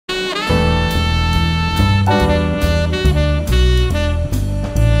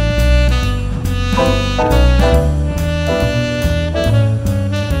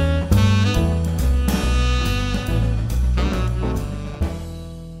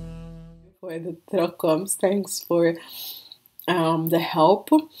for the terugkomst. Thanks for the help.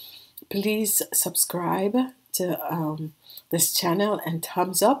 Please subscribe to this channel and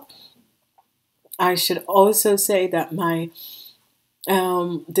thumbs up. I should also say that my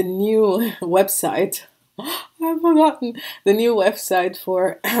the new website, I've forgotten, the new website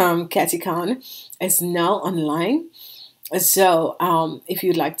for Kathye Kaan is now online. So if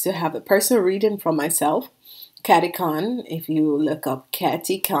you'd like to have a personal reading from myself, Kathye Kaan, if you look up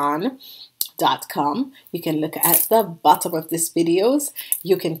kathykaan.com, you can look at the bottom of this videos.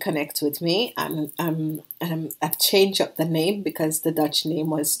 You can connect with me. I've changed up the name because the Dutch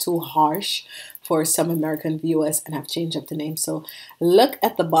name was too harsh for some American viewers, and I've changed up the name. So look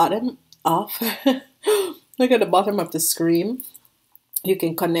at the bottom of look at the bottom of the screen. You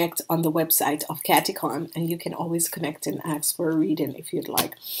can connect on the website of Kathye Kaan, and you can always connect and ask for a reading if you'd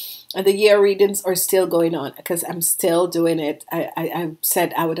like. And the year readings are still going on because I'm still doing it. I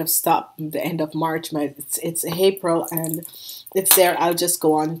said I would have stopped the end of March, but it's April and it's there. I'll just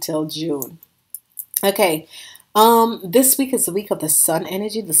go on till June. Okay. This week is the week of the sun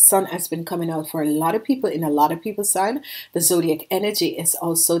energy. The sun has been coming out for a lot of people in a lot of people's sign. The zodiac energy is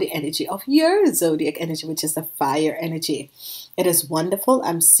also the energy of your zodiac energy, which is the fire energy. It is wonderful.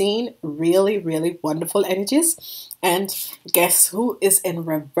 I'm seeing really, really wonderful energies. And guess who is in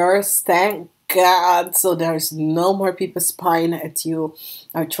reverse? Thank God. So there's no more people spying at you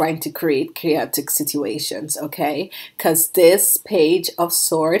or trying to create chaotic situations, okay? Because this page of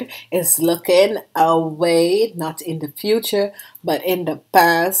sword is looking away, not in the future, but in the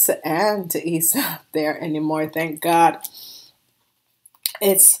past, and he's not there anymore, thank God.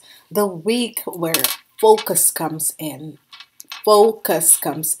 It's the week where focus comes in. Focus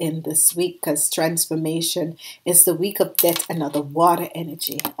comes in this week because transformation is the week of death, another water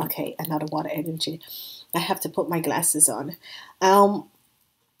energy. Okay, another water energy. I have to put my glasses on.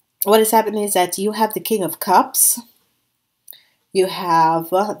 What is happening is that you have the King of Cups. You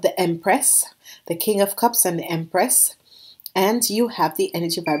have the Empress, the King of Cups and the Empress. And you have the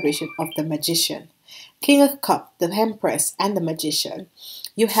energy vibration of the Magician. King of Cups, the Empress, and the Magician.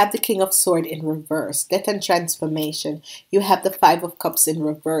 You have the King of Swords in reverse, death and transformation. You have the Five of Cups in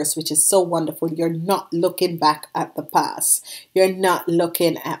reverse, which is so wonderful. You're not looking back at the past. You're not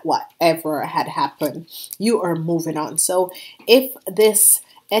looking at whatever had happened. You are moving on. So if this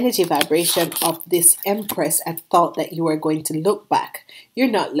energy vibration of this Empress had thought that you were going to look back, you're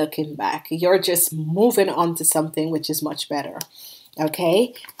not looking back. You're just moving on to something which is much better.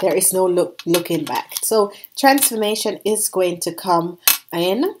 Okay, there is no looking back. So transformation is going to come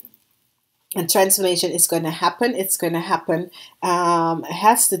in, and transformation is going to happen. It's going to happen. It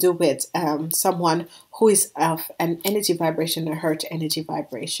has to do with someone who is of an energy vibration, a hurt energy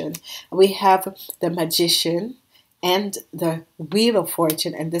vibration. We have the Magician and the Wheel of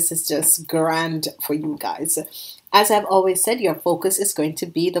Fortune, and this is just grand for you guys. As I've always said, your focus is going to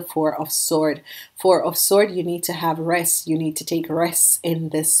be the Four of Swords. Four of Swords, you need to have rest. You need to take rest in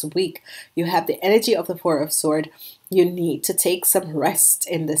this week. You have the energy of the Four of Swords. You need to take some rest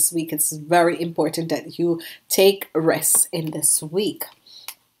in this week. It's very important that you take rest in this week.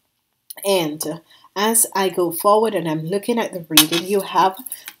 And as I go forward and I'm looking at the reading, you have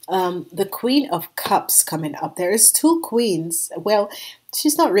the Queen of Cups coming up. There is two queens. Well,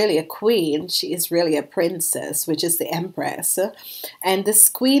 she's not really a queen. She is really a princess, which is the Empress. And this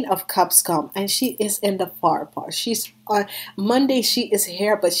Queen of Cups come, and she is in the far part. She's on Monday. She is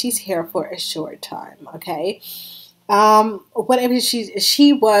here, but she's here for a short time. Okay. Whatever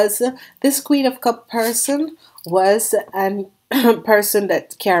she was, this Queen of Cup person was an person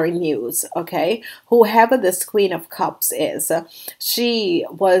that carry news. Okay, whoever this Queen of Cups is, she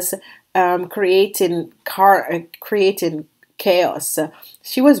was creating chaos.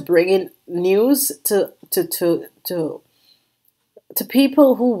 She was bringing news to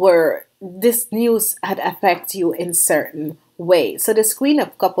people who were, this news had affect you in certain way. So this Queen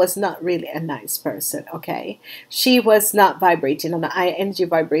of Cup was not really a nice person, okay? She was not vibrating on the high energy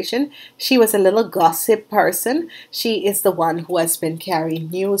vibration. She was a little gossip person. She is the one who has been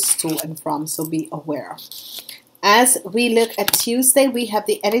carrying news to and from, so be aware. As we look at Tuesday, we have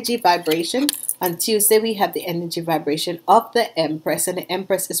the energy vibration. On Tuesday, we have the energy vibration of the Empress. And the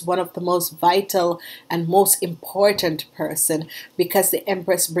Empress is one of the most vital and most important person, because the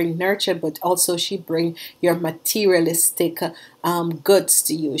Empress bring nurture, but also she bring your materialistic goods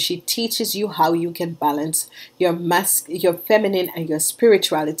to you. She teaches you how you can balance your feminine and your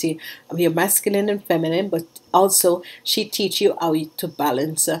spirituality, your masculine and feminine, but also she teach you how to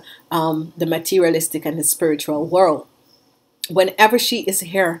balance the materialistic and the spiritual world. whenever she is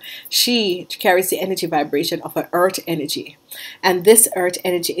here, she carries the energy vibration of an earth energy, and this earth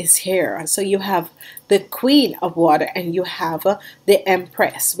energy is here. So you have the Queen of Water, and you have the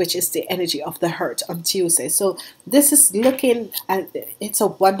Empress, which is the energy of the heart on Tuesday. So this is looking at, it's a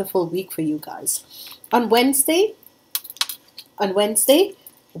wonderful week for you guys. On Wednesday,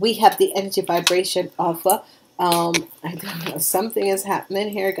 we have the energy vibration of I don't know, something is happening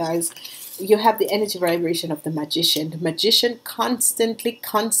here, guys. You have the energy vibration of the Magician. The Magician constantly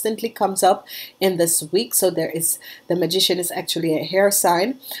comes up in this week. So there is, the Magician is actually a hair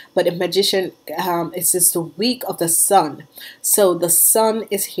sign, but the Magician is just the week of the Sun. So the Sun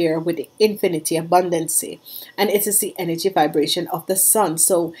is here with the infinity, abundancy, and it is the energy vibration of the Sun.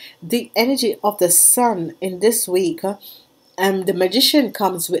 So the energy of the Sun in this week, the Magician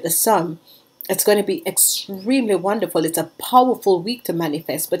comes with the Sun. It's going to be extremely wonderful. It's a powerful week to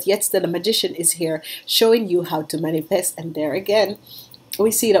manifest, but yet still the Magician is here showing you how to manifest. And there again,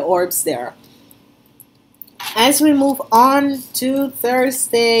 we see the orbs there. As we move on to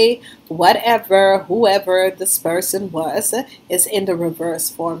Thursday, whoever this person was, is in the reverse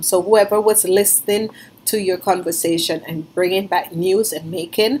form. So whoever was listening to your conversation and bringing back news and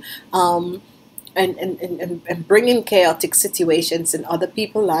making and bringing chaotic situations in other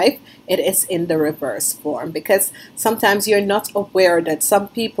people's life, it is in the reverse form, because sometimes you're not aware that some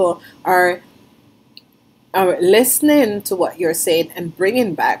people are listening to what you're saying and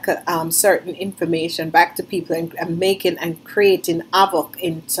bringing back certain information back to people, and making and creating havoc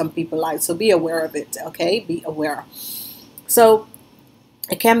in some people's lives. So be aware of it, okay? Be aware. So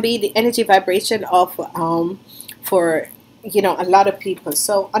it can be the energy vibration of for a lot of people.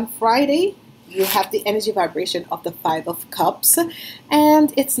 So on Friday, you have the energy vibration of the Five of Cups,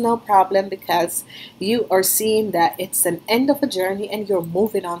 and it's no problem, because you are seeing that it's an end of a journey and you're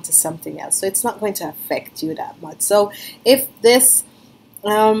moving on to something else. So it's not going to affect you that much. So if this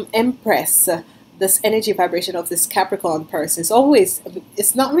Empress, this energy vibration of this Capricorn person is always,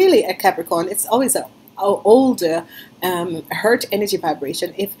 it's not really a Capricorn, it's always a older hurt energy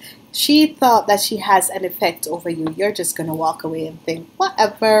vibration. If she thought that she has an effect over you, you're just gonna walk away and think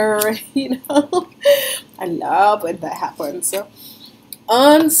whatever. I love when that happens. So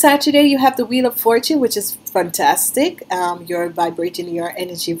on Saturday, you have the Wheel of Fortune, which is fantastic. You're vibrating your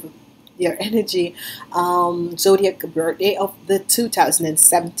energy zodiac birthday of the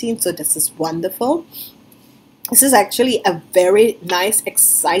 2017. So this is wonderful. This is actually a very nice,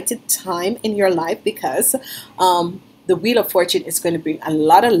 excited time in your life, because the Wheel of Fortune is going to bring a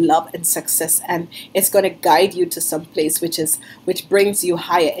lot of love and success, and it's going to guide you to some place which brings you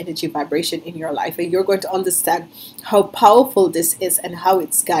higher energy vibration in your life, and you're going to understand how powerful this is and how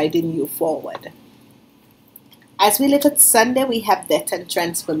it's guiding you forward. As we look at Sunday, we have death and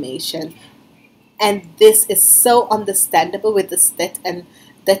transformation, and this is so understandable with this death and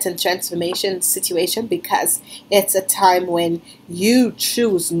transformation situation, because it's a time when you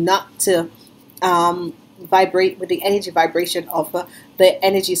choose not to vibrate with the energy vibration of the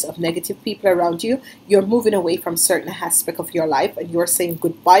energies of negative people around you. You're moving away from certain aspect of your life, and you're saying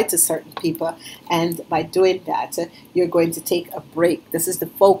goodbye to certain people, and by doing that, you're going to take a break. This is the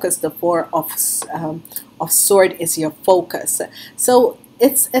focus. The Four of Sword is your focus. So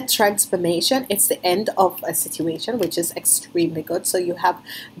it's a transformation. It's the end of a situation, which is extremely good. So you have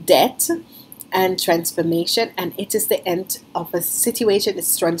death and transformation, and it is the end of a situation.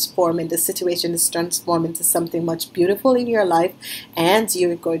 It's transforming. The situation is transforming to something much beautiful in your life, and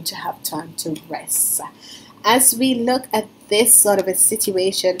you're going to have time to rest. As we look at this sort of a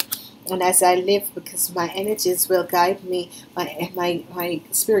situation, and as I live, because my energies will guide me, my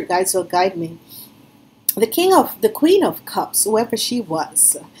spirit guides will guide me. The Queen of Cups, whoever she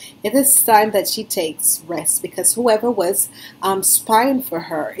was, it is time that she takes rest, because whoever was spying for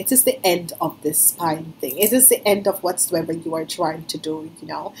her, it is the end of this spying thing. It is the end of whatsoever you are trying to do.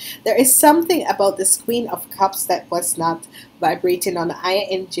 There is something about this Queen of Cups that was not vibrating on a higher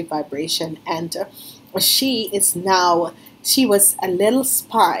energy vibration, and she was a little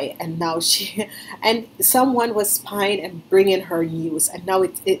spy, and now someone was spying and bringing her news, and now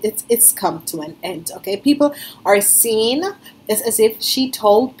it's come to an end. Okay, people are seeing it's as if she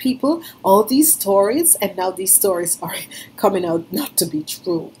told people all these stories, and now these stories are coming out not to be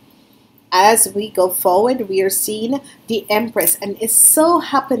true. As we go forward, we are seeing the Empress, and it so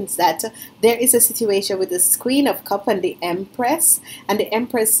happens that there is a situation with this Queen of Cups and the Empress, and the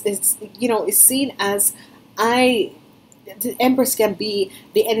Empress is seen as the Empress can be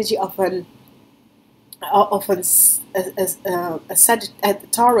the energy of a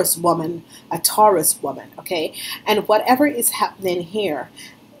Taurus woman, okay, and whatever is happening here,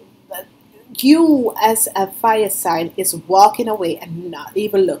 you as a fire sign is walking away and not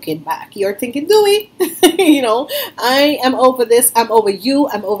even looking back. You're thinking, do we? I am over this, I'm over you,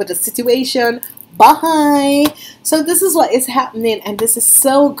 I'm over the situation. Bye. So this is what is happening, and this is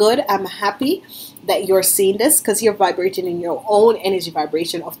so good. I'm happy that you're seeing this because you're vibrating in your own energy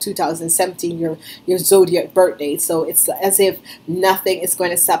vibration of 2017, your zodiac birthday. So it's as if nothing is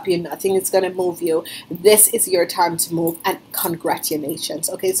going to stop you, nothing is going to move you. This is your time to move, and congratulations.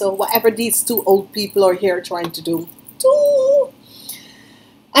 Okay, so whatever these two old people are here trying to do.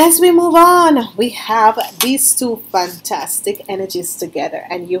 As we move on, we have these two fantastic energies together,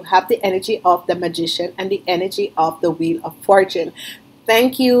 and you have the energy of the magician and the energy of the wheel of fortune.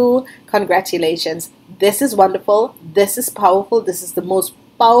 Thank you. Congratulations. This is wonderful. This is powerful. This is the most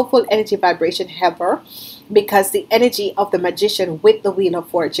powerful energy vibration ever, because the energy of the magician with the wheel of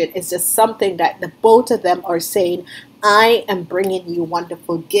fortune is just something that the both of them are saying, I am bringing you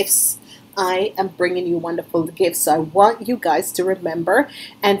wonderful gifts. I am bringing you wonderful gifts. So I want you guys to remember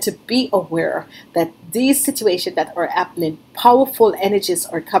and to be aware that these situations that are happening, powerful energies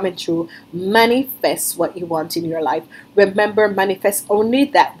are coming through. Manifest what you want in your life. Remember, manifest only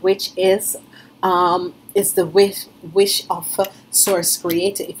that which is the wish of source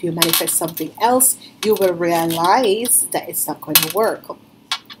creator. If you manifest something else, you will realize that it's not going to work.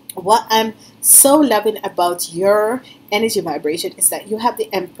 What I'm so loving about your energy vibration is that you have the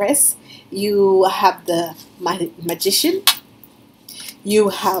Empress, you have the Magician, you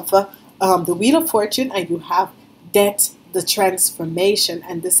have the Wheel of Fortune, and you have Death, the Transformation.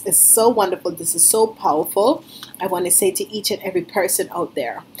 And this is so wonderful. This is so powerful. I want to say to each and every person out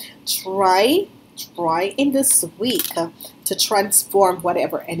there, try in this week to transform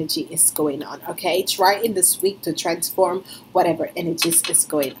whatever energy is going on. Okay, try in this week to transform whatever energies is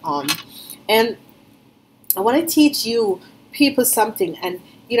going on. And I want to teach you people something. And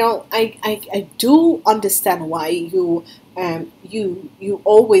I do understand why you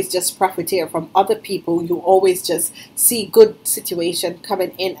always just profiteer from other people. You always just see good situation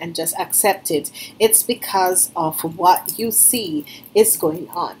coming in and just accept it. It's because of what you see is going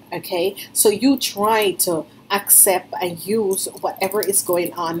on. Okay, so you try to accept and use whatever is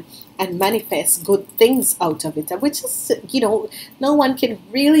going on and manifest good things out of it, which is, no one can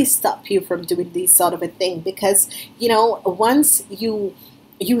really stop you from doing this sort of a thing, because once you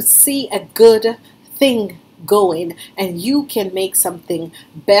see a good thing going and you can make something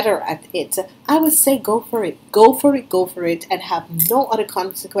better at it, I would say go for it, and have no other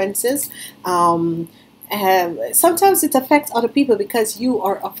consequences. Sometimes it affects other people because you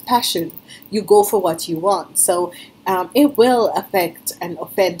are of passion. You go for what you want. So it will affect and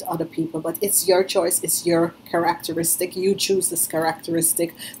offend other people, but it's your choice. It's your characteristic. You choose this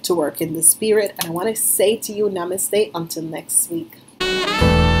characteristic to work in the spirit. And I want to say to you, namaste until next week.